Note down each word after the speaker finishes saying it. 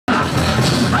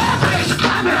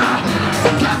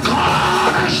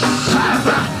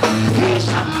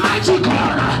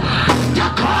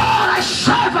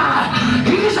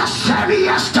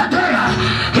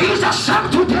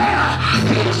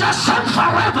the same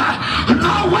forever.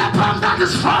 No weapon that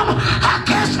is formed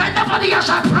against anybody else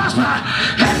shall prosper.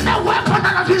 And the weapon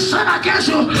that has been sent against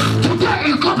you,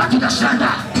 today it go back to the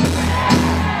sender.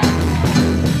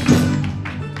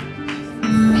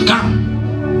 Come.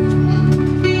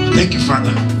 Thank you,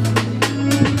 Father.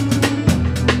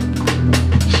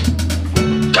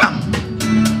 Come.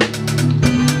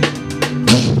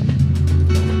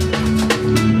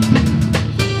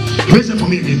 Listen for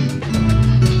me again.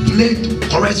 Play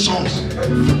correct songs.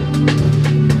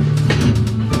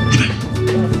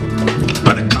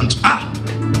 By the count.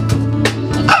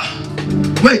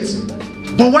 Wait.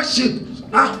 But worship.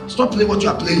 Stop playing what you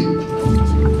are playing.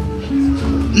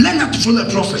 Learn how to follow a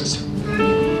prophet.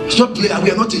 Stop playing.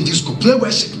 We are not in disco. Play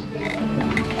worship.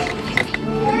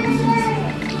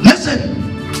 Listen.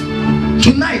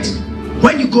 Tonight,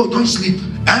 when you go, don't sleep.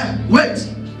 Wait.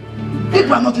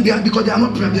 People are not in there because they are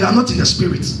not in the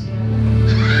spirit.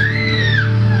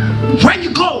 When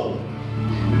you go,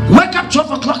 wake up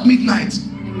 12 o'clock midnight.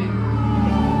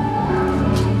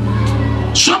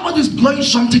 Somebody is blowing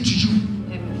something to you,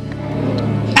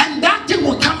 and that thing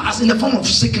will come as in the form of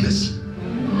sickness.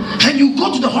 And you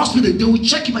go to the hospital, they will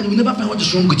check you, and you will never find what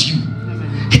is wrong with you.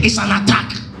 It's an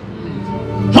attack.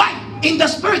 Why? In the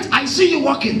spirit, I see you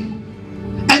walking,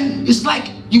 and it's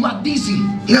like you are dizzy.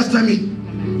 Yes, tell me.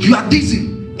 You are dizzy.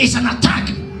 It's an attack.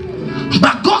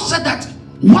 But God said that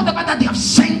whatever that they have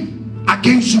sent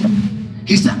against you,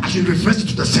 He said I should reverse it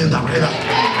to the sender. Right?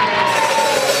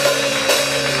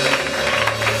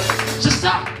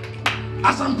 Sister,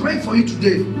 as I'm praying for you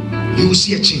today, you will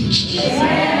see a change.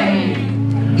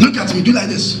 Look at me, do like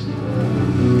this.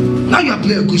 Now you are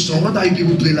playing a good song. What are you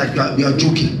people play like you are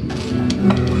joking?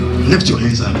 Lift your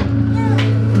hands up.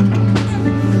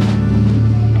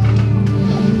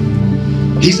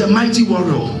 He's a mighty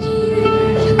warrior.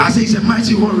 I say he's a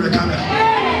mighty warrior.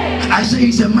 I say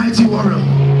he's a mighty warrior.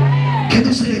 Can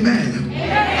you say amen?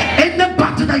 In the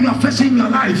battle that you are facing in your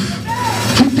life,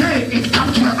 today it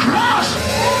comes to a cross.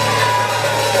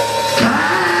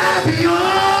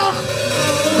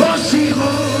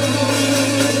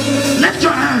 Lift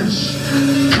your hands.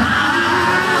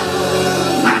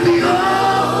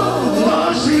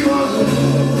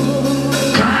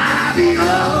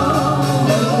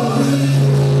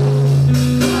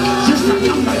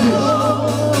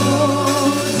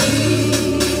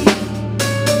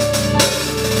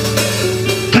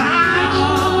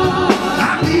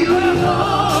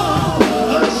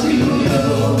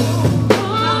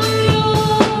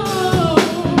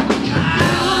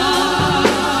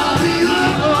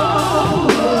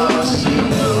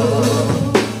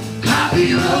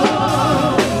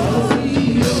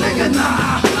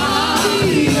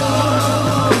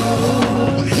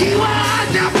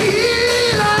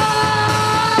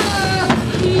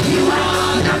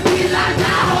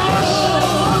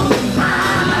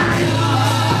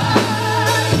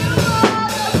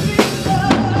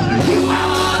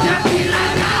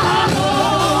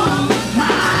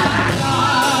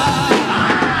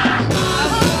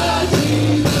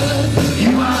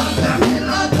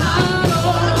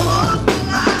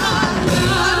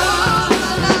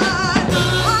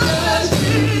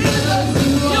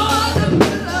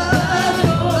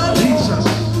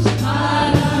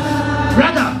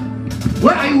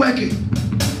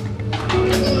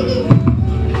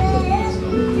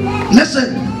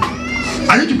 Listen,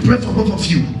 I need to pray for both of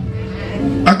you.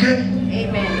 Okay?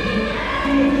 Amen.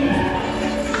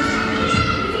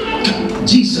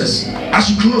 Jesus, as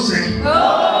you close,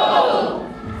 No.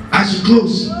 As you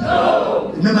close,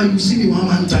 No. remember you see me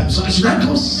one time, so should I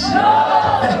close? No.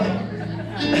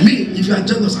 Me, if you are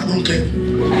jealous, I don't care.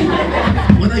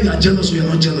 Whether you are jealous or you are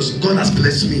not jealous, God has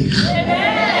blessed me.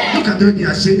 Amen. Look at them, they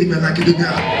are saying amen like it.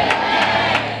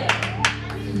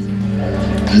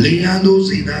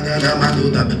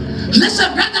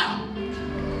 Listen, brother.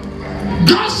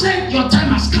 God said your time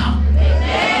has come.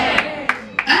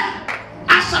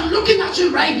 As I'm looking at you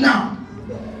right now,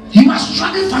 you are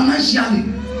struggling financially.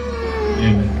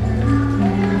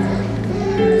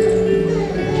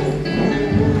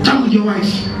 Come with your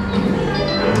wife.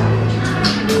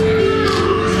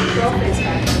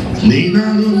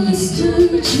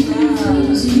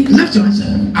 Lift your hands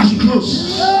as you close.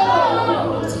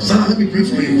 Sarah, let me pray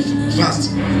for you.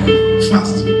 Fast.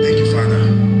 Fast. Thank you, Father.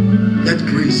 Let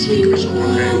grace be grace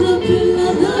upon her.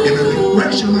 Where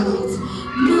is your mother?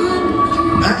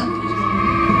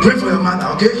 Pray for your mother,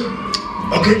 okay?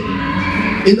 Okay?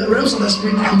 In the realms of the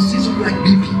spirit, I'm seeing something like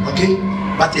baby, okay?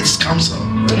 But it's counsel.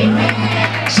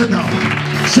 Sit down.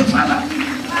 Say, Father,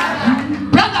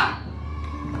 brother,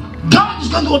 God is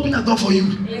going to open a door for you.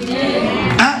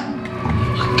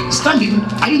 Standing,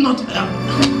 are you not?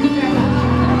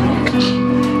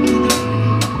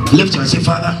 Lift your hand and say,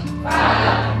 Father.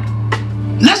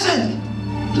 Listen,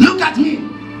 look at me.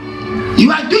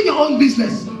 You are doing your own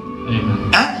business.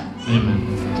 Amen.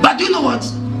 Amen. But do you know what?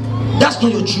 That's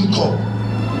not your true call.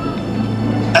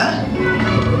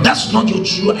 That's not your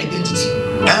true identity.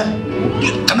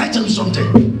 Can I tell you something?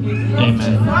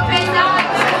 Amen.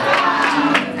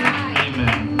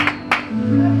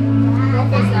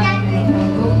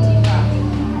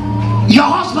 Your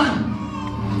husband,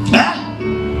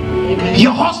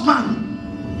 your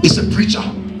husband is a preacher.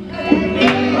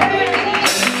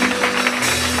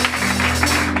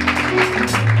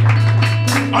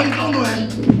 Oh, you don't know it?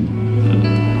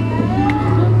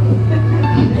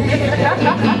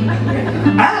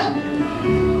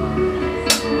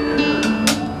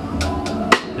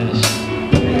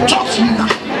 Talk to me now.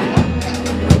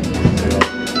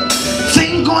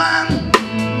 Think one.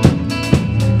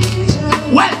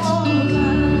 Wait.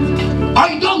 Oh,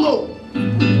 you don't know?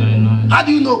 How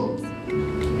do you know?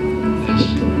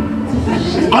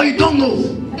 Oh, you don't know?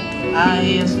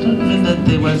 He has told me that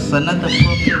there was another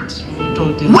prophet who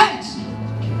told him. Wait!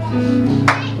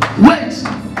 Wait!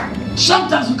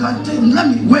 Sometimes you can tell me, let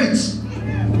me wait.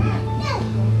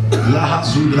 Brother,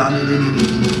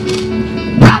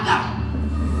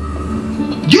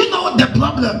 do you know the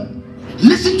problem?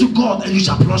 Listen to God and you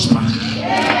shall prosper.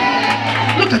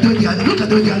 Look at the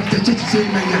church is saying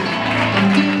amen.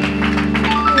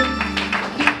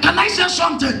 Can I say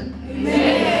something?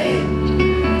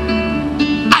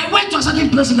 I went to a certain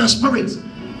place in the spirit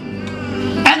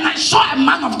and I saw a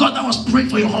man of God that was praying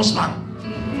for your husband.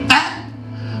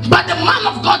 But the man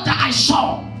of God that I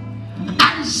saw,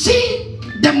 and see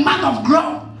the man of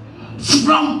God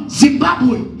from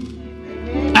Zimbabwe.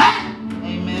 Amen.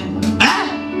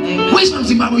 Amen. Who is from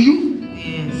Zimbabwe? You?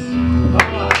 Yes.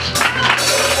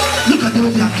 Look at the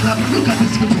way they are clapping. Look at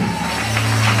these people.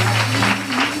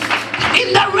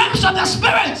 In the realms of the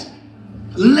spirit.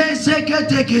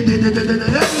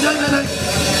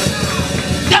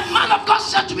 The man of God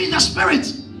said to me in the spirit,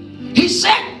 he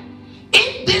said,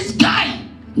 if this guy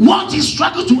wants his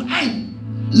struggle to end,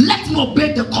 let him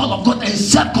obey the call of God and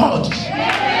serve God.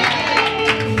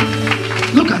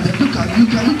 Look at them, look at them.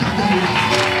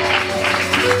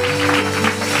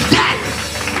 Then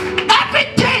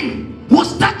everything will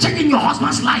start changing your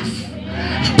husband's life.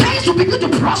 Things will begin to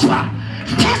prosper.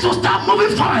 Things will start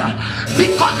moving forward.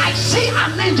 Because I see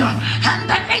an angel, and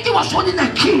that angel was holding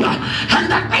a key, and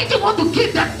that angel want to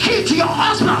give the key to your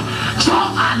husband. So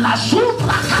Allah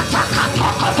supra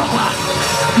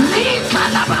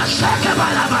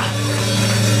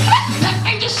the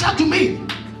angel said to me,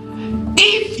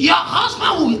 if your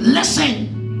husband will listen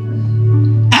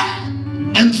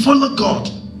and follow God,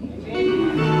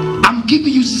 I'm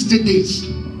giving you 60 days.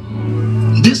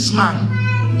 This man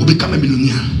will become a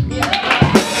millionaire.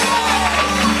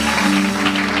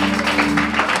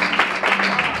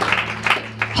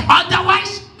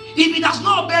 Otherwise, if he does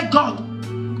not obey God,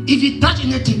 if he touch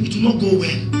anything, it will not go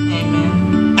well.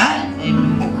 Amen.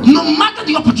 Amen. No matter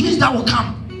the opportunities that will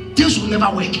come, things will never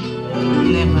work.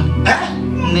 Never.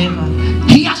 Never.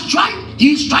 He has tried,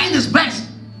 he is trying his best,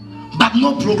 but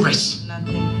no progress.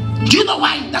 Nothing. Do you know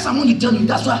why? That's what I want to tell you.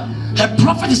 That's why a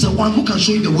prophet is the one who can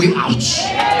show you the way out.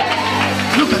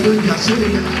 Look at what they are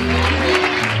saying.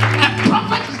 A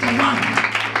prophet is the one.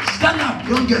 Stand up,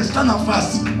 young girl, stand up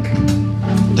fast.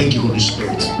 Thank you, Holy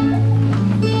Spirit.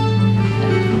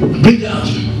 Bring out.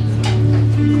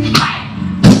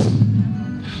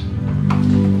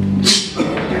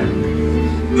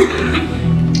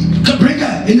 Bring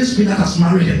her in the spirit that has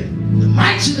married her. In the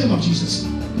mighty name of Jesus.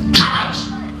 Come out.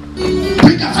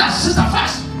 Bring her fast, sister,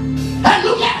 fast. And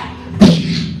look at.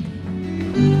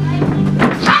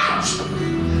 Out.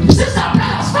 Sister,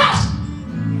 prayers fast.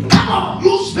 Come on,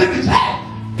 you spirit. Hey.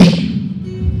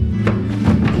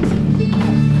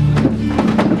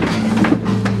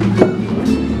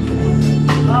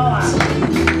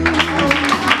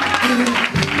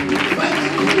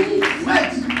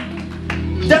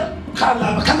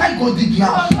 Can I go deep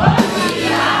now?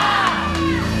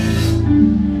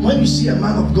 When you see a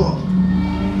man of God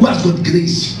who has got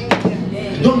grace,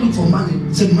 don't look for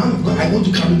money. Say, man of God, I want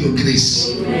to carry your grace.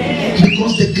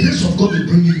 Because the grace of God will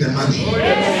bring you the money.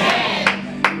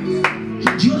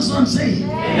 Do you understand what I'm saying?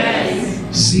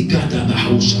 Yes.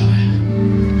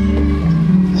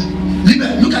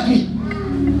 Look at me.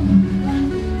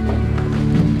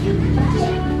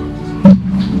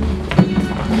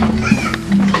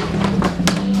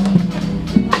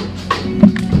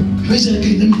 Praise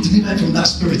again, let me deliver from that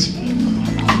spirit.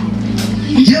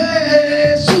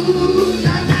 Yes.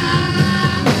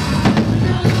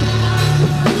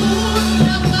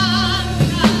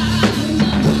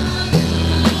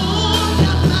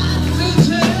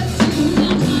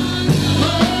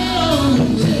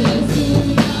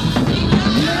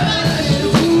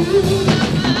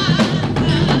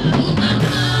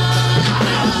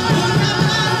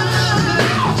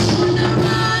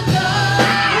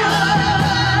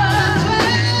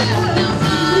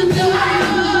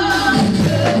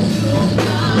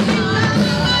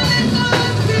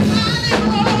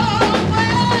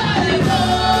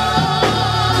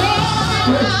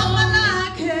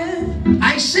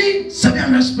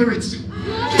 monitoring spirits.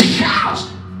 Shout!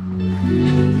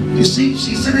 You see,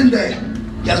 she's sitting there.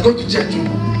 He has gone to church.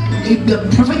 If the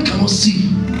prophet cannot see,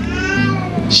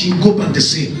 she will go back the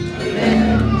same.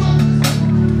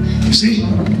 You see?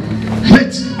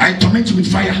 Wait, I torment you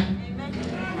with fire.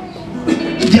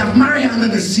 They have married her under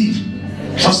the sea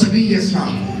for 7 years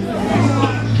now.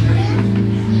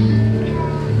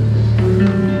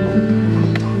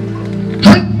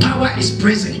 When power is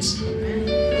present,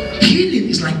 healing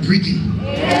is like breathing.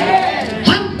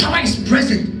 When power is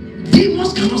present,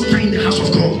 demons cannot stand in the house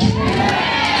of God.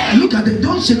 Look at them,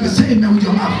 don't shake the say amen with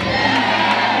your mouth.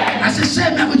 I say, say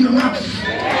amen with your mouth.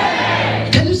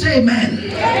 Can you say amen?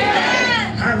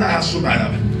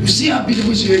 You see how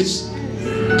beautiful she is.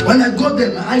 When I got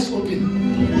there, my eyes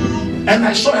opened and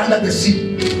I saw her under the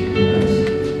sea.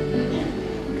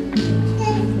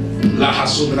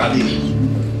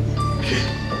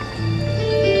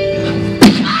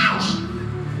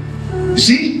 You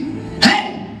see?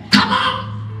 Hey, come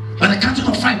on! By the counting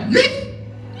of 5, leave!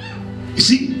 You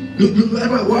see? Look,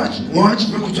 everybody watch.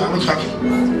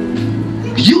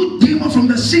 You demon from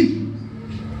the sea.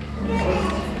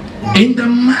 In the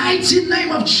mighty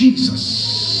name of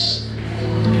Jesus,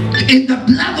 in the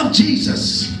blood of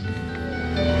Jesus,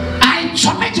 I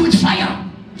torment you with fire.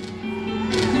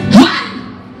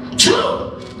 1,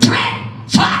 2, 3,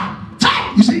 4,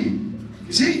 5. You see?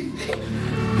 You see?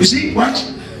 You see? Watch.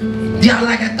 They are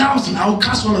like 1,000. I will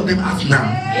cast all of them out now.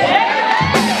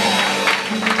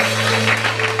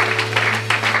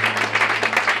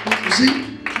 You see?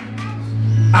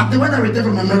 After when I returned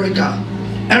from America,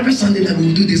 every Sunday night we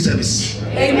will do this service.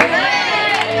 Amen.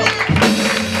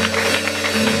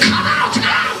 Come out!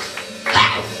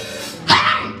 Hey!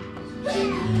 Hey!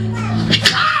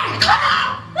 Come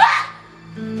out!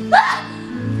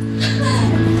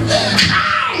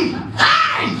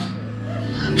 Hey!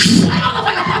 Fire all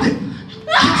over your body!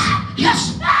 Yes!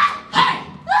 Hey!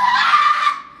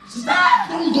 Sister,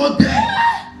 don't go there!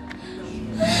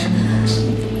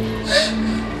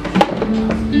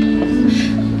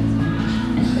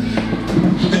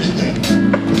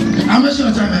 How much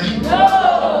your time, man? No.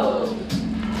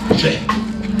 Okay.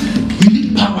 You need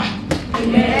power.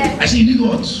 Yes. I say you need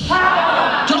what?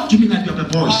 Power. Talk to me like you have a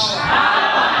voice.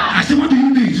 I say, what do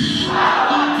you need?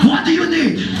 What do you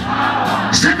need?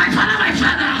 Say, my father, my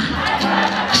father.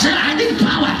 Say, I need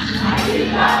power.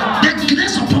 The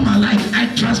grace upon my life, I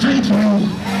transfer it for all.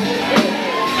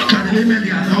 Can you hear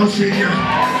me? I say here.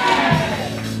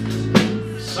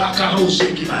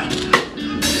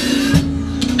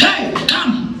 Hey,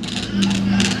 come.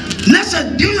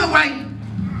 Listen, do you know why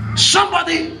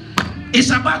somebody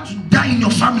is about to die in your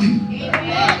family?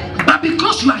 But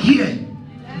because you are here,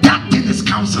 that thing is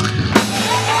cancelled.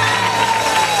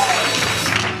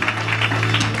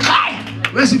 Hi,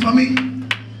 where's it for me?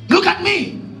 Look at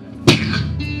me.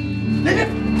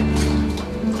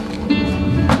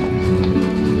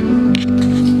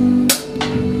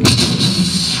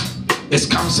 It's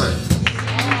cancelled.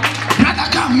 Brother,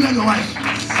 come, you and your wife.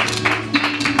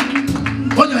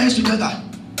 Hold your hands together.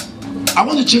 I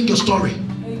want to change your story.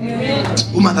 Amen.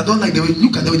 Woman, I don't like the way.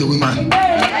 Look at the way the woman.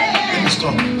 Let me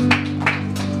stop.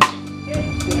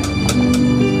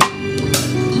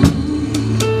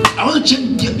 I want to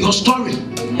change your story.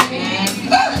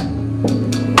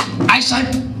 I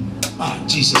said,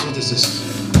 Jesus, what is this?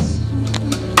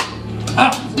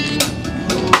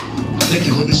 Thank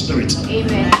you, Holy Spirit.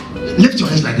 Amen. Lift your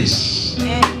hands like this.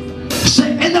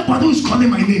 Say, anybody who is calling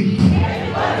my name.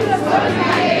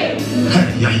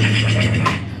 Yeah.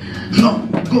 No,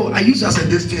 go. I use it as a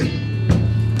destiny.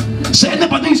 Say,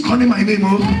 anybody who is calling my name.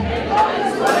 Oh.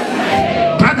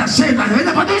 Brother, say that.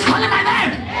 Anybody who is calling my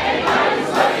name.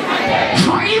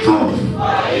 For evil.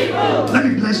 Let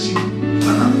me bless you.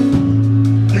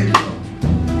 Thank you.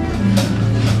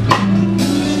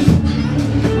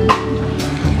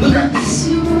 Look at this.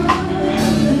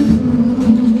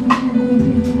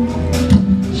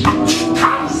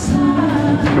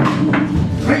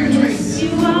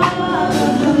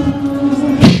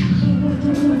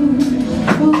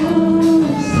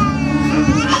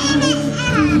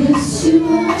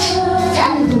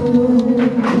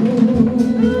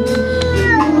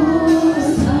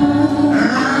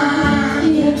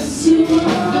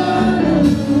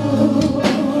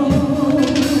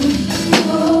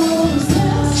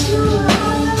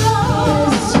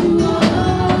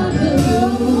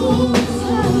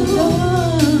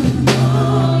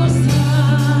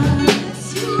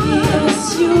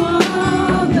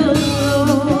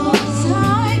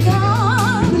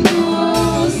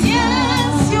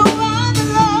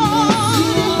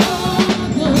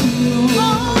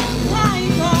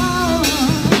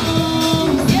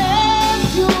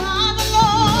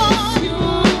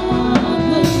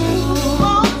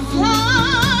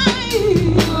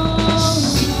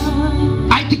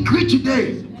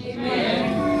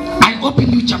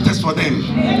 chapters for them.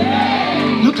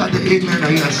 Amen. Look at the amen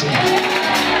that you are saying.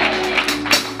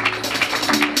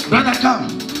 Brother, come.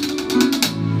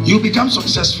 You become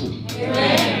successful.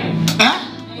 Amen. Huh?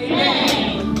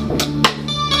 Amen.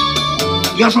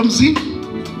 You are from Z?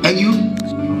 And you?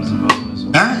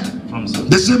 Huh? From Z.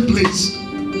 The same place.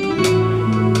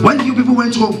 When you people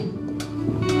went home?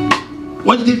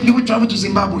 When did people travel to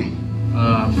Zimbabwe?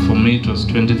 For me it was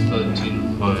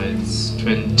 2013, for it's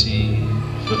 2015.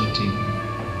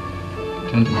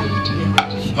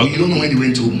 2015. Oh, you don't know when they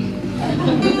went home?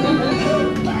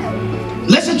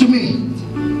 Listen to me.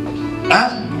 Huh?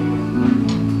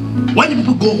 When the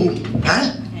people go home,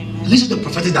 huh? Listen to the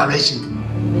prophetic direction.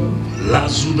 La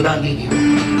Zubrani.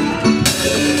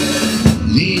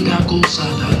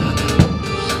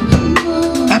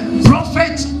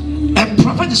 A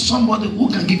prophet is somebody who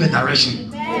can give a direction.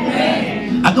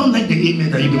 Amen. I don't like the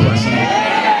amen that you people are saying.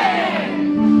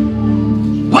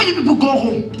 When you people go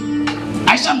home,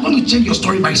 I say I'm going to change your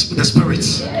story by the Spirit.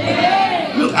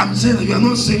 Look, I'm saying that you are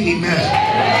not saying amen.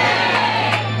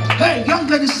 Hey, young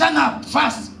lady, stand up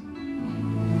fast.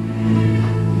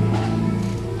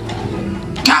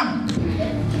 Come.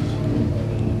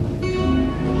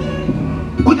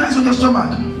 Put your hands on your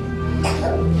stomach.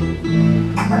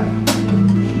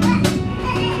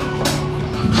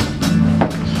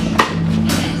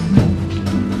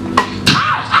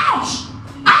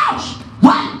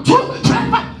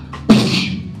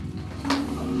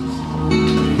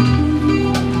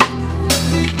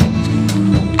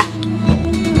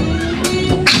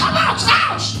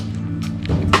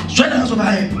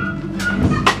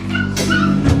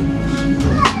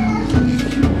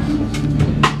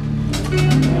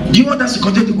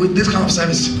 Continue with this kind of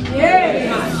service.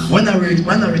 Yes. When I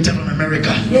return from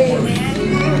America. Yes.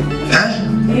 Huh?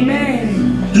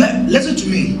 Amen. Listen to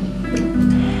me.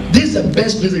 This is the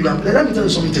best place that you have. Let me tell you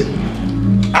something.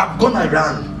 I've gone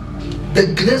around. The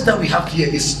grace that we have here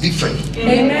is different.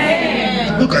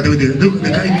 Amen. Look at the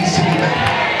can't even see me.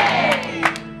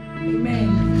 Amen.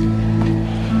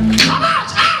 Come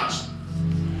out!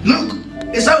 Look,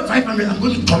 it's out 500. I'm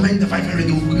going to comment the 500.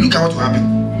 Look at what will happen.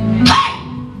 Hey!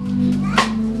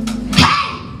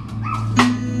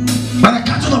 By the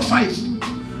count of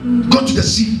 5, go to the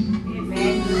sea.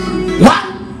 Amen.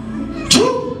 1,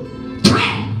 2, 3,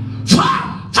 4,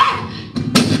 5.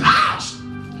 Out!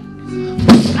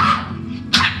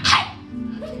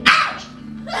 Out!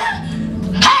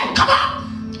 Hey, come on!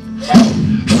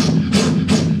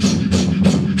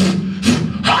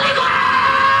 Holy God!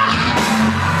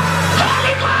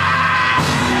 Holy God!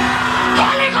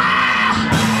 Holy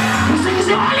God! You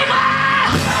say Holy God!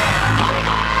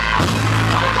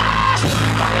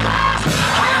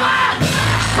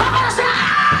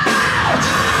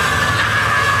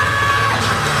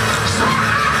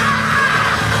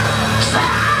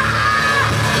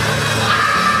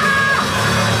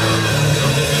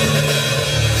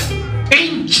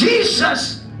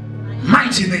 Jesus'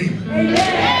 mighty name.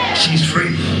 Amen. She's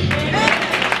free.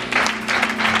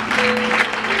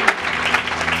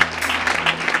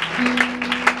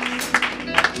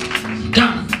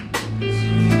 Come.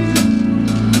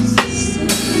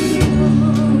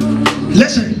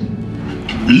 Listen.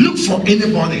 Look for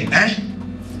anybody,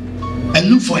 and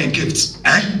look for a gift,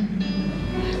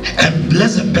 and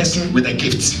bless a person with a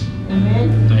gift.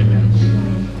 Amen.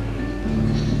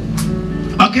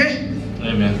 Okay.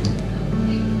 Amen.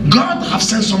 God have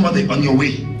sent somebody on your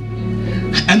way,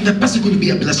 and the person going to be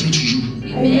a blessing to you.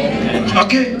 Amen.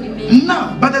 Okay.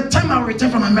 Now, by the time I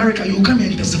return from America, you will come here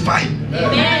and testify.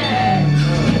 Amen.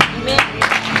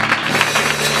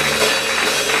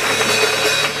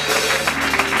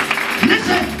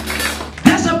 Listen,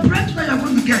 there's a breakthrough that you're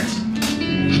going to get.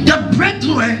 The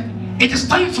breakthrough, it is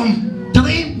starting from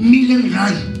 3 million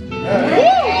rand.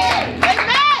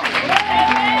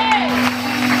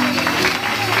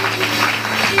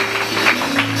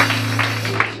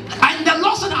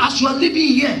 You are living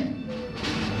here,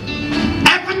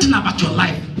 everything about your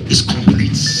life is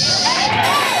complete.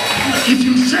 If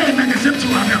you say amen, the same to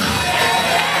America.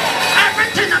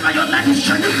 Everything about your life is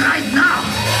shining right now.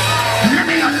 Let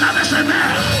me your love is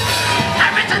amen.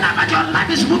 Everything about your life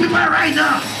is moving right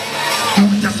now. You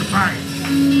will testify.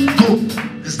 Go,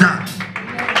 it's done.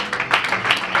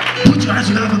 Put your hands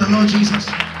together for the Lord Jesus.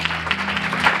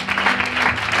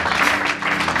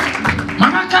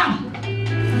 Mama, come.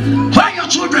 Where are your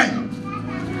children?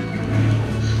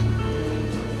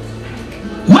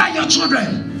 Where are your children?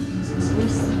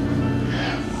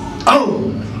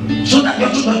 Oh, so that your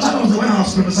children was the one I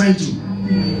was prophesying to.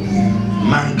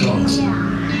 My God.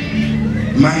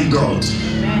 My God.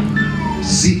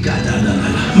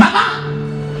 Mama!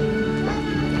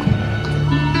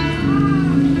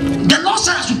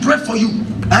 pray for you.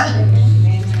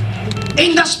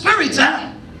 In the spirit,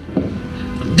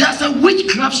 there's a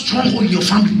witchcraft stronghold in your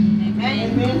family.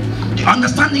 Do you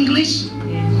understand English?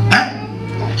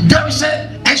 There is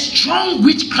a strong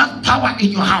witchcraft power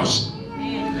in your house.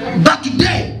 But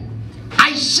today,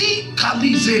 I see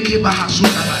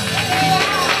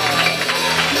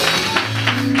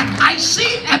I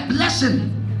see a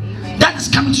blessing that is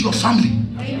coming to your family.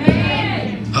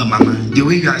 Oh, Mama, the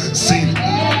way you are saying,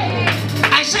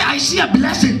 I see a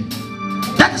blessing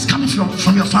that is coming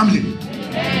from your family.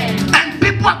 And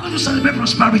people are going to celebrate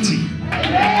prosperity.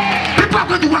 People are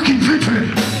going to walk in victory.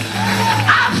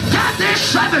 After this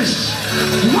service,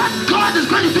 what God is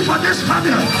going to do for this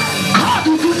family, God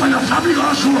will do for your family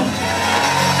also.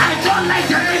 I don't like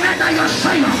the amen that you're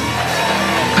saying.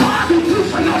 God will do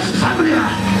for your family.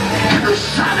 Can you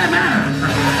shout amen?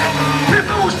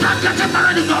 People will start getting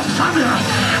married in your family.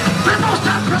 People will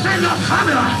start presenting your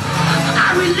family.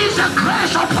 I release a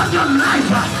grace upon your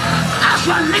life as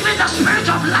you are living the spirit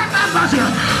of life and mercy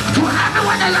to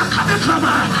everyone that you are coming from.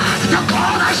 The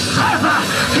God I serve,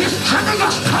 He's changing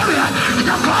your story.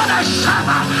 The God I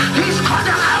serve, He's called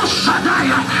the El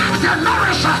Shaddai, the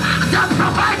nourisher, the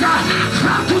provider.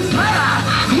 From today,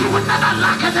 you will never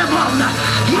lack anymore.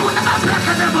 You will never break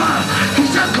anymore. He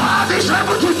said God is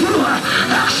able to do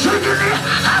exceedingly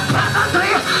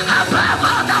abundantly above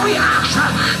all that we ask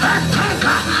and think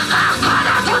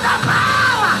according to the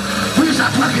power who is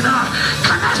at work in us.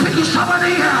 Can I speak to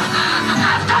somebody here?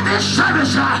 After this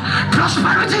service,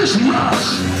 prosperity is yours.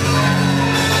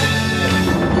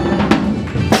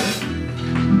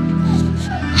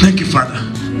 Thank you, Father.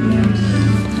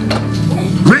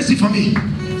 Raise it for me.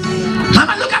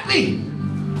 Mama, look at me.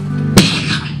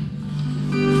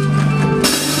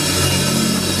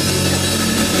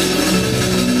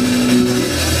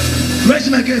 Raise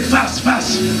him again, fast,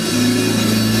 fast.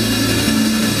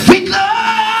 We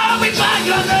glorify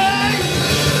your name.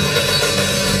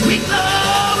 We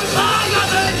glorify your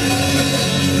name.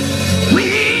 We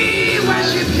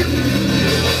worship you.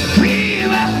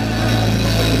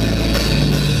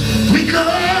 We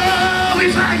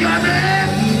glorify your name.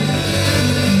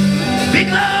 We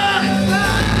glorify your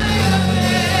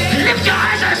name. Lift your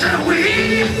eyes and say we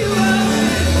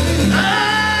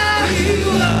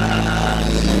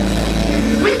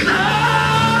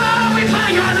glorify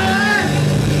your name.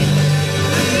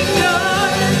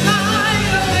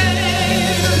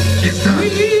 It's time.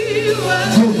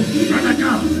 Go, brother,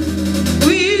 down.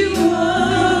 We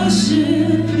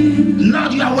worship you.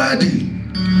 Lord, you are worthy.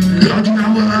 Lord, you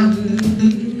are worthy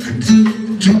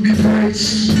to be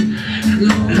praised.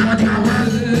 Lord, you are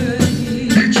worthy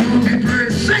to be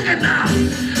praised. Sing it now.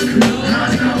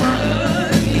 Lord, you are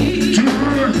worthy to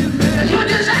you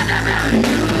deserve the best.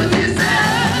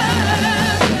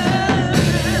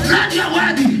 Lord, you are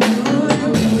worthy.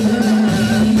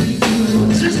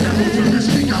 Sister, move from the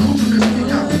speaker. Move from the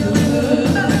speaker.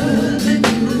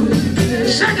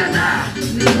 Sing it now.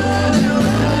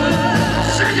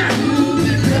 Sing it.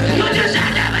 You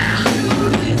deserve the best.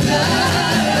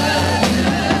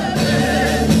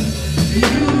 You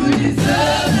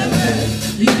deserve the best.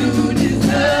 You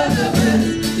deserve the best.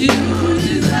 You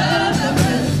deserve the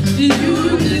best. You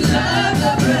deserve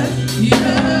the best. You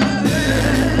deserve the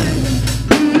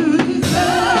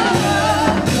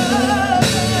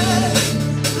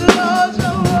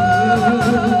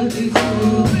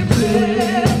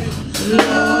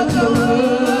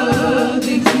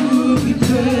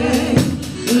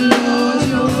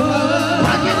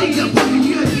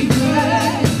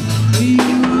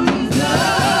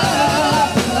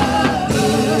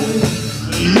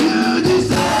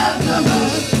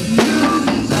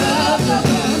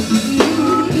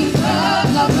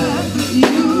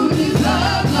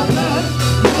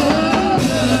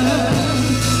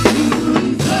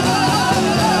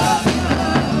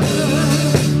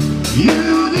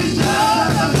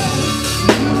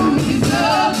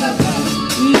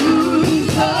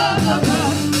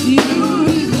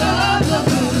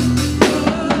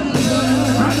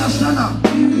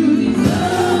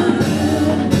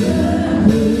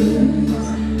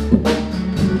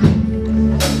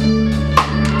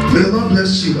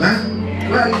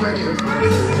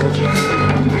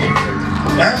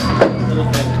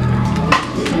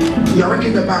you are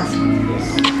working the bank.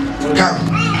 Come.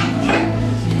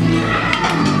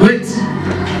 Wait.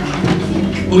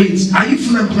 Are you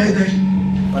fully employed there?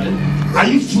 Pardon? Are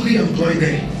you fully employed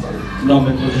there? No, I'm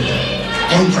employed.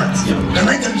 Contract? Yeah. Can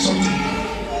I tell you something?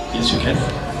 Yes, you can.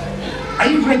 Are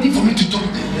you ready for me to talk to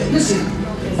you? Listen.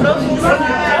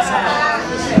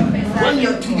 When you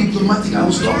are too diplomatic, I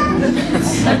will stop.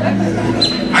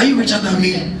 Are you richer than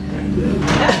me?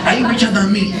 Are you richer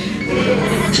than me?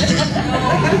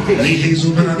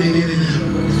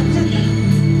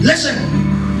 Listen.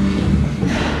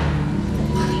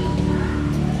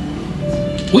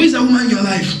 Who is a woman in your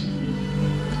life?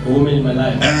 A woman in my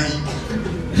life?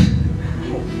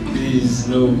 There is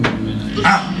no woman in my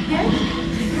life.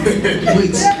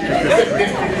 Wait.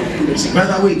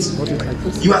 Brother, wait.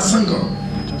 You are single?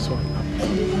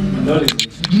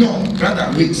 No,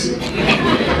 brother, wait.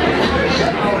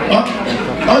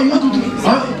 Oh, you want to do?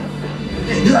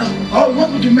 Oh, you want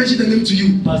me to mention the name to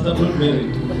you? Pastor, I'm not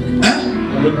married. Huh?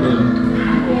 I'm not married.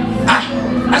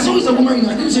 I saw it's a woman. I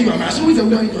didn't say you are married. I saw it's a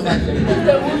woman in your life.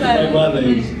 My mother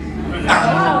is.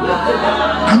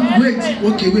 Wait.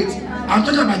 Okay, wait. I'm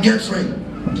talking about girlfriend.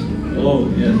 Oh,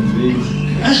 yes, please.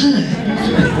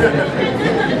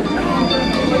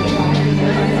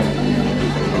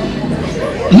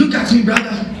 Look at me,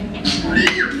 brother.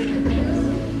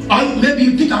 Or maybe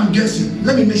you think I'm guessing.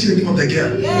 Let me mention the name of the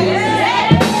girl.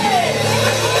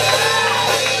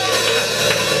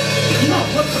 No,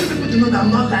 for people to know that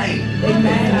I'm not lying.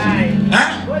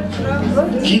 Huh?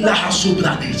 Killer has so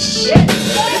brothers.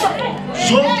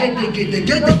 So get it.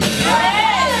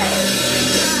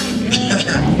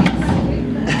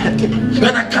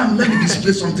 Brother, come, let me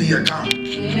display something here. Come.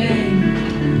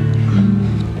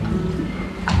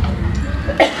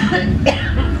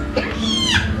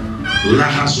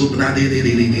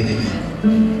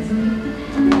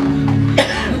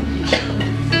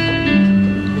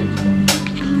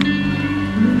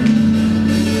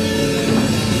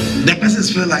 The persons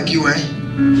feel like you, eh?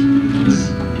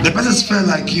 The persons feel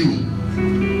like you.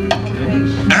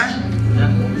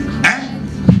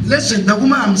 Listen, the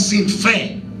woman I'm seeing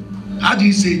fair. How do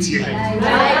you say it here?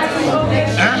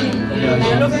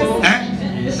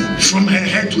 From her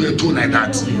head to her toe like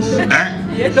that.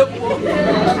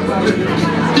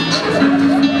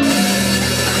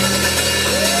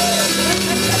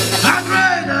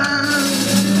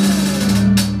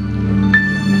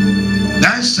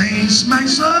 That says my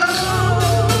soul,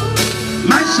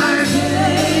 my soul.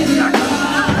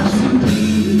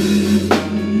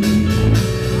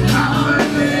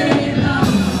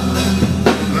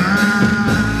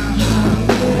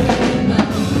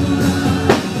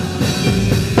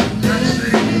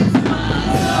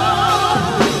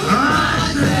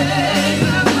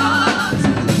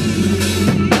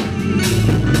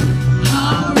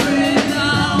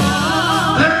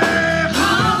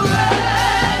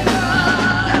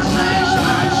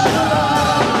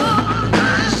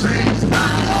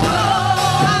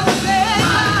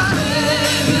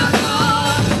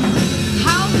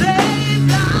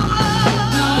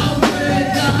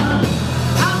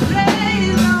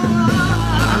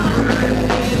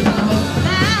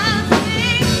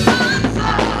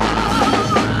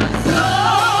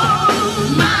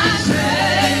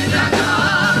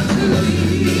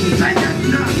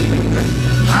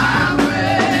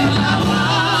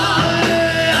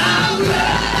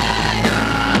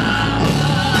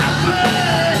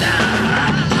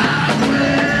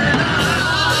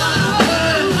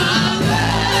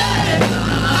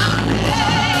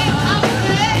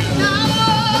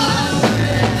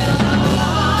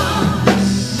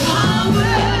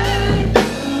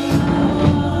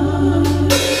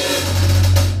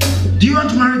 Do you want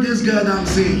to marry this girl that I'm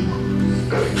saying?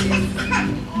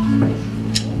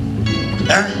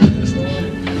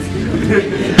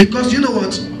 Because you know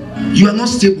what? You are not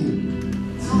stable.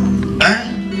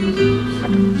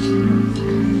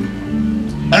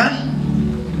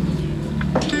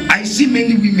 I see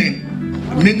many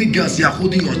women, many girls, they are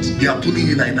holding you, they are pulling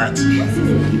you like that.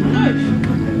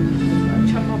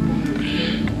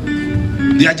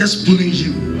 They are just pulling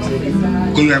you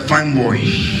because you are a fine boy.